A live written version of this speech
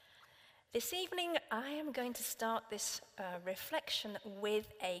This evening, I am going to start this reflection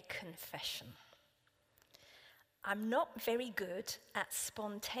with a confession. I'm not very good at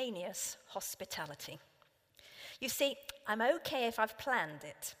spontaneous hospitality. You see, I'm okay if I've planned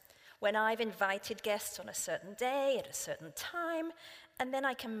it, when I've invited guests on a certain day at a certain time, and then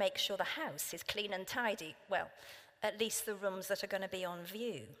I can make sure the house is clean and tidy, well, at least the rooms that are going to be on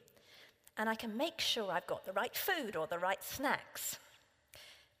view. And I can make sure I've got the right food or the right snacks.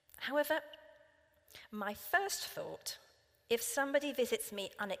 However, my first thought, if somebody visits me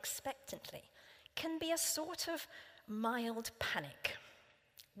unexpectedly, can be a sort of mild panic.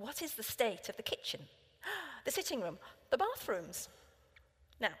 What is the state of the kitchen, the sitting room, the bathrooms?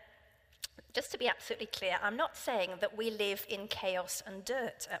 Now, just to be absolutely clear, I'm not saying that we live in chaos and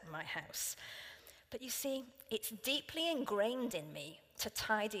dirt at my house. But you see, it's deeply ingrained in me to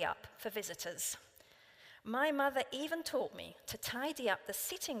tidy up for visitors. My mother even taught me to tidy up the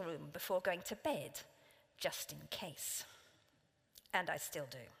sitting room before going to bed, just in case. And I still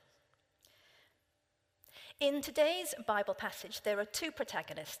do. In today's Bible passage, there are two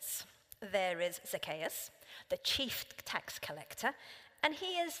protagonists. There is Zacchaeus, the chief tax collector, and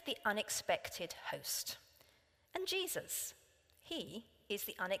he is the unexpected host. And Jesus, he is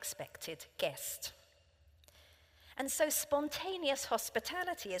the unexpected guest. And so spontaneous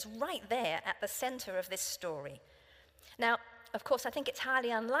hospitality is right there at the center of this story. Now, of course, I think it's highly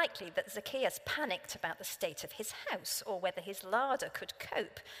unlikely that Zacchaeus panicked about the state of his house or whether his larder could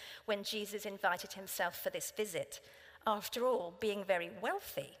cope when Jesus invited himself for this visit. After all, being very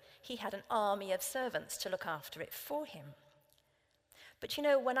wealthy, he had an army of servants to look after it for him. But you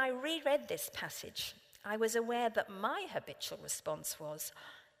know, when I reread this passage, I was aware that my habitual response was,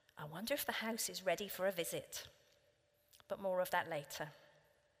 I wonder if the house is ready for a visit. But more of that later.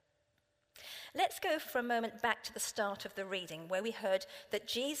 Let's go for a moment back to the start of the reading, where we heard that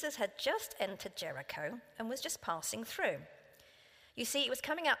Jesus had just entered Jericho and was just passing through. You see, it was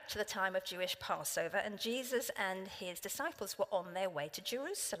coming up to the time of Jewish Passover, and Jesus and his disciples were on their way to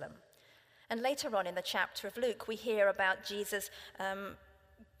Jerusalem. And later on in the chapter of Luke, we hear about Jesus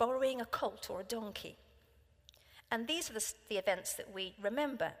borrowing a colt or a donkey. And these are the events that we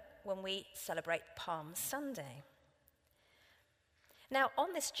remember when we celebrate Palm Sunday. Now,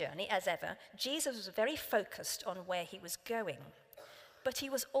 on this journey, as ever, Jesus was very focused on where he was going, but he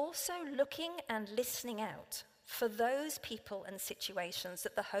was also looking and listening out for those people and situations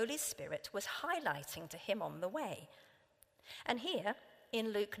that the Holy Spirit was highlighting to him on the way. And here,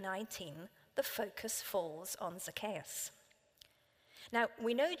 in Luke 19, the focus falls on Zacchaeus. Now,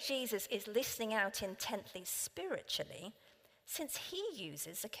 we know Jesus is listening out intently spiritually, since he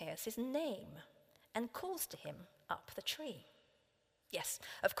uses Zacchaeus' name and calls to him up the tree. Yes,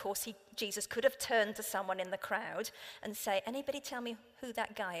 of course, Jesus could have turned to someone in the crowd and say, anybody tell me who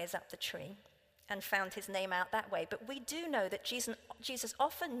that guy is up the tree? And found his name out that way. But we do know that Jesus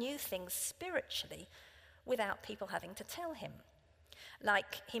often knew things spiritually without people having to tell him.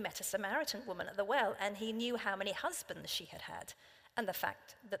 Like he met a Samaritan woman at the well and he knew how many husbands she had had and the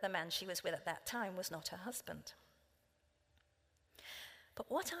fact that the man she was with at that time was not her husband. But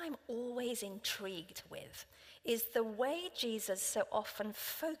what I'm always intrigued with is the way Jesus so often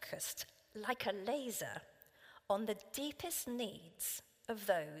focused, like a laser, on the deepest needs of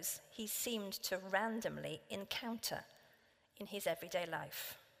those he seemed to randomly encounter in his everyday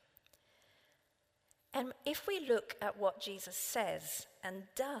life. And if we look at what Jesus says and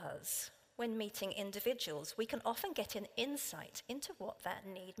does when meeting individuals, we can often get an insight into what that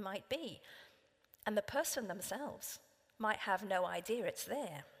need might be. And the person themselves might have no idea it's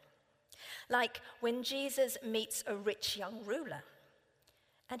there. Like when Jesus meets a rich young ruler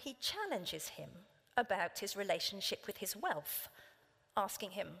and he challenges him about his relationship with his wealth,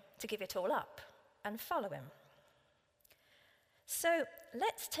 asking him to give it all up and follow him. So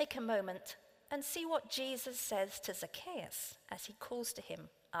let's take a moment and see what Jesus says to Zacchaeus as he calls to him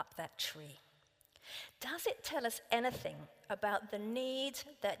up that tree. Does it tell us anything about the need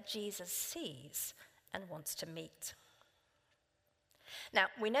that Jesus sees and wants to meet? Now,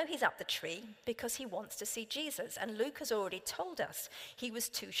 we know he's up the tree because he wants to see Jesus, and Luke has already told us he was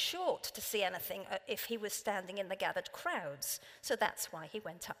too short to see anything if he was standing in the gathered crowds, so that's why he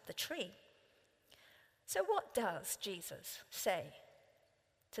went up the tree. So what does Jesus say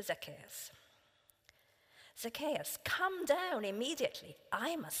to Zacchaeus? Zacchaeus, come down immediately.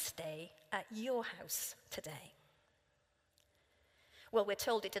 I must stay at your house today. Well, we're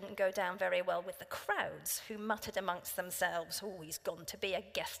told it didn't go down very well with the crowds who muttered amongst themselves, oh, he's gone to be a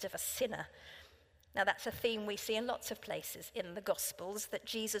guest of a sinner. Now, that's a theme we see in lots of places in the Gospels, that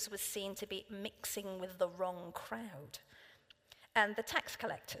Jesus was seen to be mixing with the wrong crowd. And the tax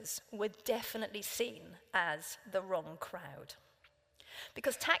collectors were definitely seen as the wrong crowd.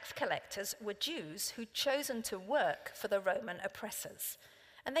 Because tax collectors were Jews who'd chosen to work for the Roman oppressors,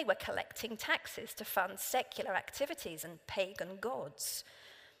 and they were collecting taxes to fund secular activities and pagan gods.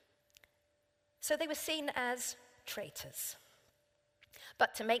 So they were seen as traitors.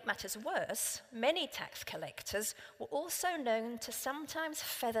 But to make matters worse, many tax collectors were also known to sometimes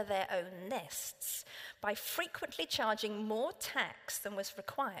feather their own nests by frequently charging more tax than was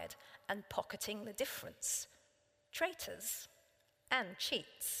required and pocketing the difference. Traitors and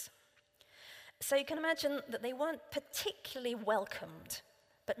cheats. So you can imagine that they weren't particularly welcomed,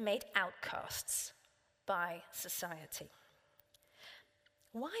 but made outcasts by society.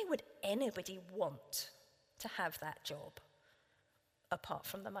 Why would anybody want to have that job, apart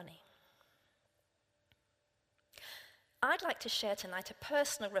from the money? I'd like to share tonight a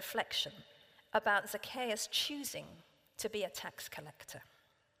personal reflection about Zacchaeus choosing to be a tax collector.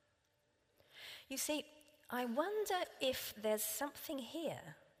 You see, I wonder if there's something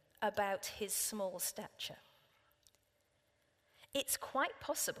here about his small stature. It's quite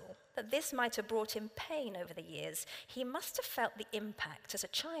possible that this might have brought him pain over the years. He must have felt the impact as a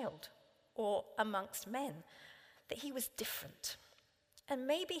child or amongst men, that he was different. And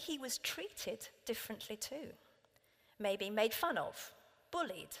maybe he was treated differently too. Maybe made fun of,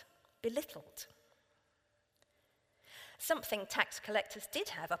 bullied, belittled. Something tax collectors did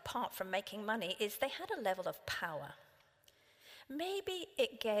have, apart from making money, is they had a level of power. Maybe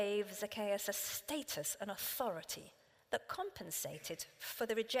it gave Zacchaeus a status and authority that compensated for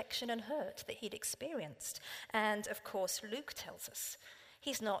the rejection and hurt that he'd experienced. And of course, Luke tells us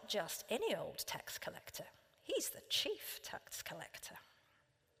he's not just any old tax collector. He's the chief tax collector.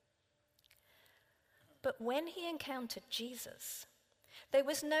 But when he encountered Jesus, there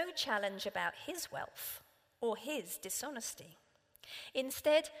was no challenge about his wealth or his dishonesty.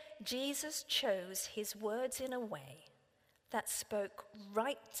 Instead, Jesus chose his words in a way that spoke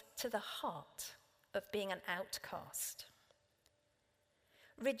right to the heart of being an outcast.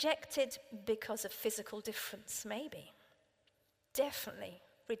 Rejected because of physical difference, maybe. Definitely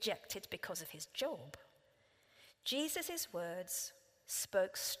rejected because of his job. Jesus' words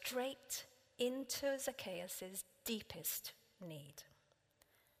spoke straight into Zacchaeus' deepest need.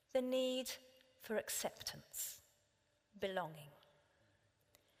 The need for acceptance, belonging.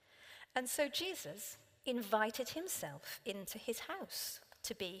 And so Jesus invited himself into his house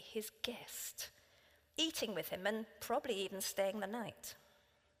to be his guest, eating with him and probably even staying the night.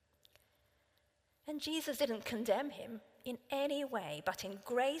 And Jesus didn't condemn him in any way, but in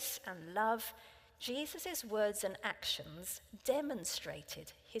grace and love, Jesus' words and actions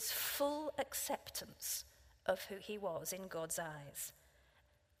demonstrated his full acceptance of who he was in God's eyes,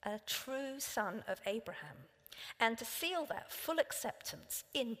 a true son of Abraham. And to seal that full acceptance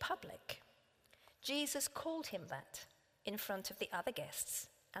in public, Jesus called him that in front of the other guests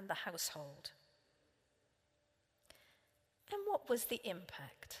and the household. And what was the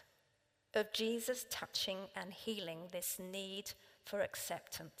impact of Jesus touching and healing this need for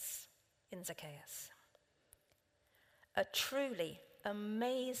acceptance in Zacchaeus? A truly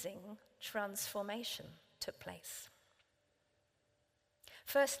amazing transformation took place.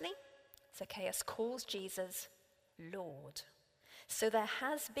 Firstly, Zacchaeus calls Jesus Lord. So there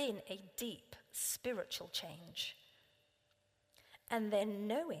has been a deep spiritual change. And then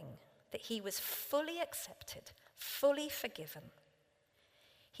knowing that he was fully accepted, fully forgiven,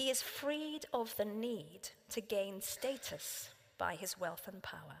 he is freed of the need to gain status by his wealth and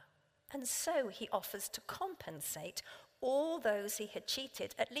power. And so he offers to compensate all those he had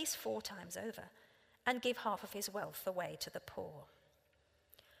cheated at least 4 times over and give half of his wealth away to the poor.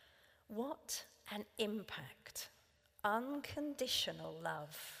 What an impact unconditional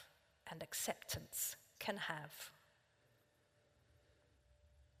love and acceptance can have.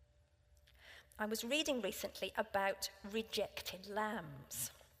 I was reading recently about rejected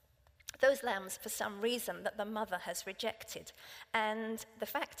lambs. Those lambs, for some reason, that the mother has rejected. And the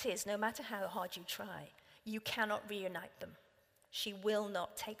fact is, no matter how hard you try, you cannot reunite them. She will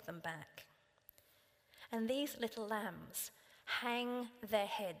not take them back. And these little lambs hang their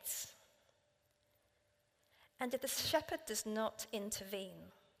heads. And if the shepherd does not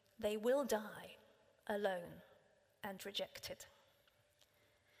intervene, they will die alone and rejected.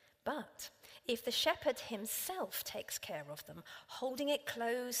 But if the shepherd himself takes care of them, holding it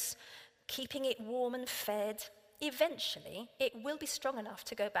close, keeping it warm and fed, eventually it will be strong enough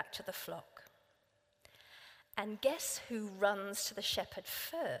to go back to the flock. And guess who runs to the shepherd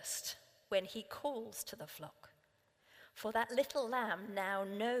first when he calls to the flock? For that little lamb now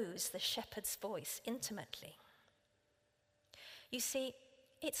knows the shepherd's voice intimately. You see,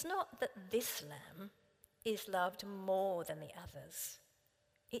 it's not that this lamb is loved more than the others.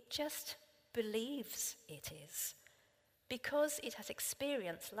 It just believes it is, because it has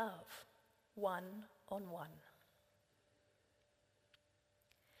experienced love one-on-one.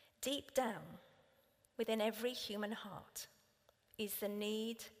 Deep down, within every human heart, is the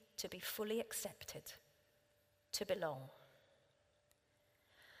need to be fully accepted, to belong.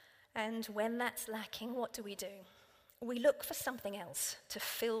 And when that's lacking, what do? We look for something else to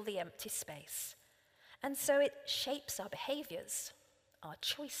fill the empty space. And so it shapes our behaviors, our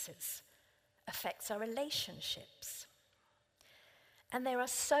choices, affects our relationships. And there are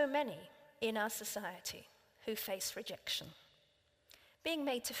so many in our society who face rejection, being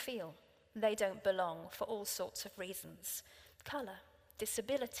made to feel they don't belong for all sorts of reasons: colour,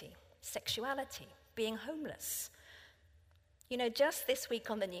 disability, sexuality, being homeless. You know, just this week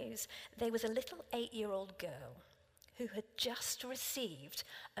on the news, there was a little 8-year-old girl who had just received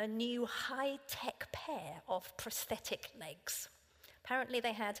a new high-tech pair of prosthetic legs. Apparently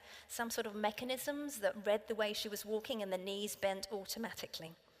they had some sort of mechanisms that read the way she was walking and the knees bent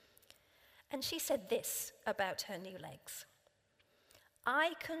automatically. And she said this about her new legs: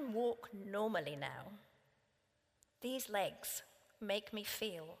 "I can walk normally now. These legs make me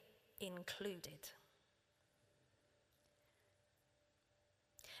feel included."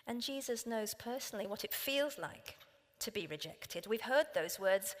 And Jesus knows personally what it feels like to be rejected. We've heard those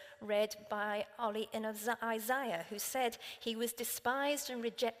words read by Ollie in Isaiah, who said he was despised and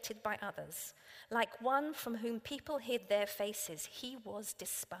rejected by others. Like one from whom people hid their faces, he was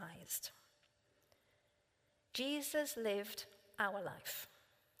despised. Jesus lived our life.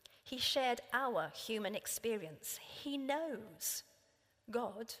 He shared our human experience. He knows.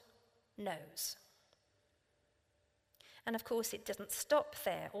 God knows. And of course, it doesn't stop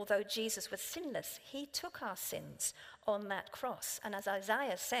there. Although Jesus was sinless, he took our sins on that cross. And as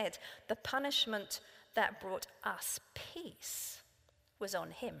Isaiah said, the punishment that brought us peace was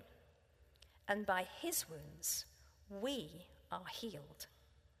on him. And by his wounds, we are healed.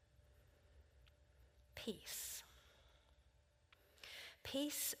 Peace.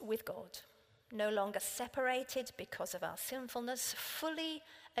 Peace with God, no longer separated because of our sinfulness, fully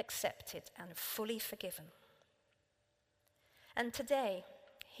accepted and fully forgiven. And today,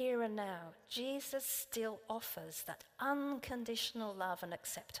 here and now, Jesus still offers that unconditional love and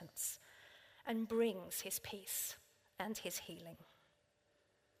acceptance and brings his peace and his healing.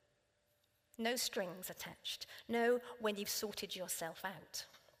 No strings attached. No, when you've sorted yourself out.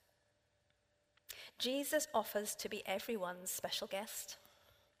 Jesus offers to be everyone's special guest,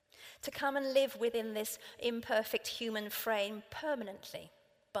 to come and live within this imperfect human frame permanently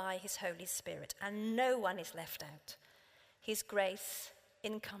by his Holy Spirit, and no one is left out. His grace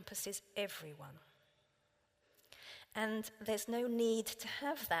encompasses everyone. And there's no need to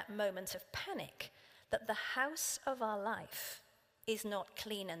have that moment of panic that the house of our life is not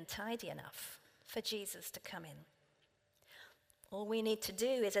clean and tidy enough for Jesus to come in. All we need to do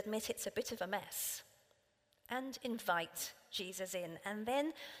is admit it's a bit of a mess and invite Jesus in. And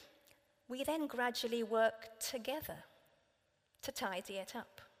then we gradually work together to tidy it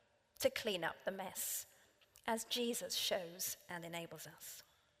up, to clean up the mess, as Jesus shows and enables us.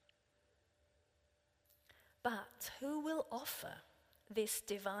 But who will offer this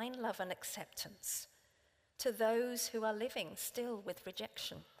divine love and acceptance to those who are living still with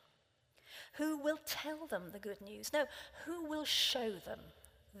rejection? Who will tell them the good news? No, who will show them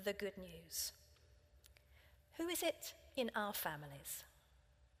the good news? Who is it in our families,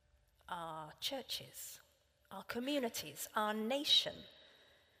 our churches, our communities, our nation,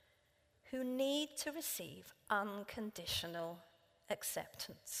 who need to receive unconditional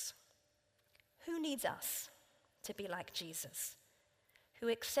acceptance? Who needs us to be like Jesus, who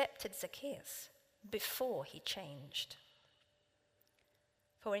accepted Zacchaeus before he changed?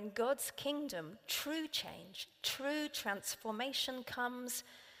 For in God's kingdom, true change, true transformation comes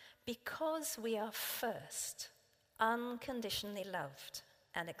because we are first unconditionally loved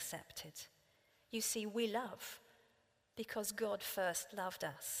and accepted. You see, we love because God first loved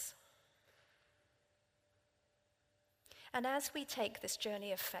us. And as we take this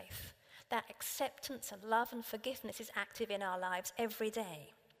journey of faith, that acceptance and love and forgiveness is active in our lives every day.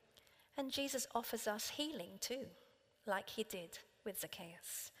 And Jesus offers us healing too, like he did with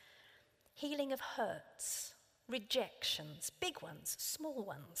Zacchaeus. Healing of hurts, rejections, big ones, small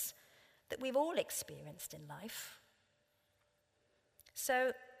ones, that we've all experienced in life.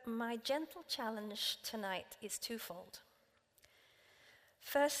 So my gentle challenge tonight is twofold.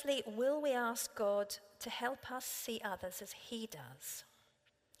 Firstly, will we ask God to help us see others as he does,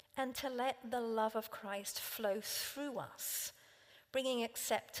 and to let the love of Christ flow through us bringing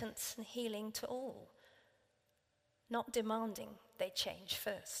acceptance and healing to all, not demanding they change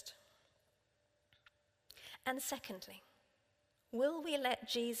first. And secondly, will we let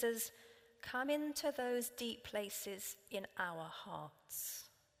Jesus come into those deep places in our hearts?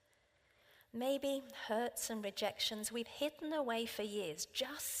 Maybe hurts and rejections we've hidden away for years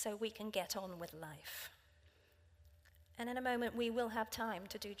just so we can get on with life. And in a moment we will have time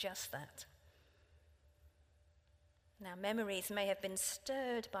to do just that. Now, memories may have been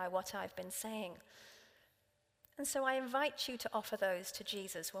stirred by what I've been saying. And so I invite you to offer those to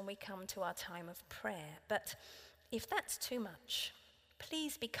Jesus when we come to our time of prayer. But if that's too much,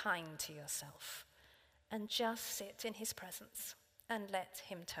 please be kind to yourself and just sit in his presence and let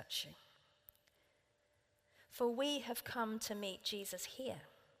him touch you. For we have come to meet Jesus here,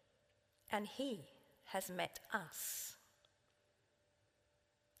 and he has met us.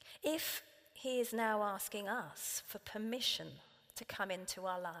 If he is now asking us for permission to come into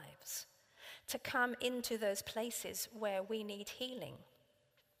our lives, to come into those places where we need healing,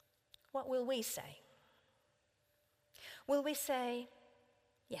 what will we say? Will we say,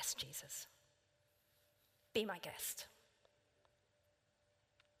 "Yes, Jesus, be my guest"?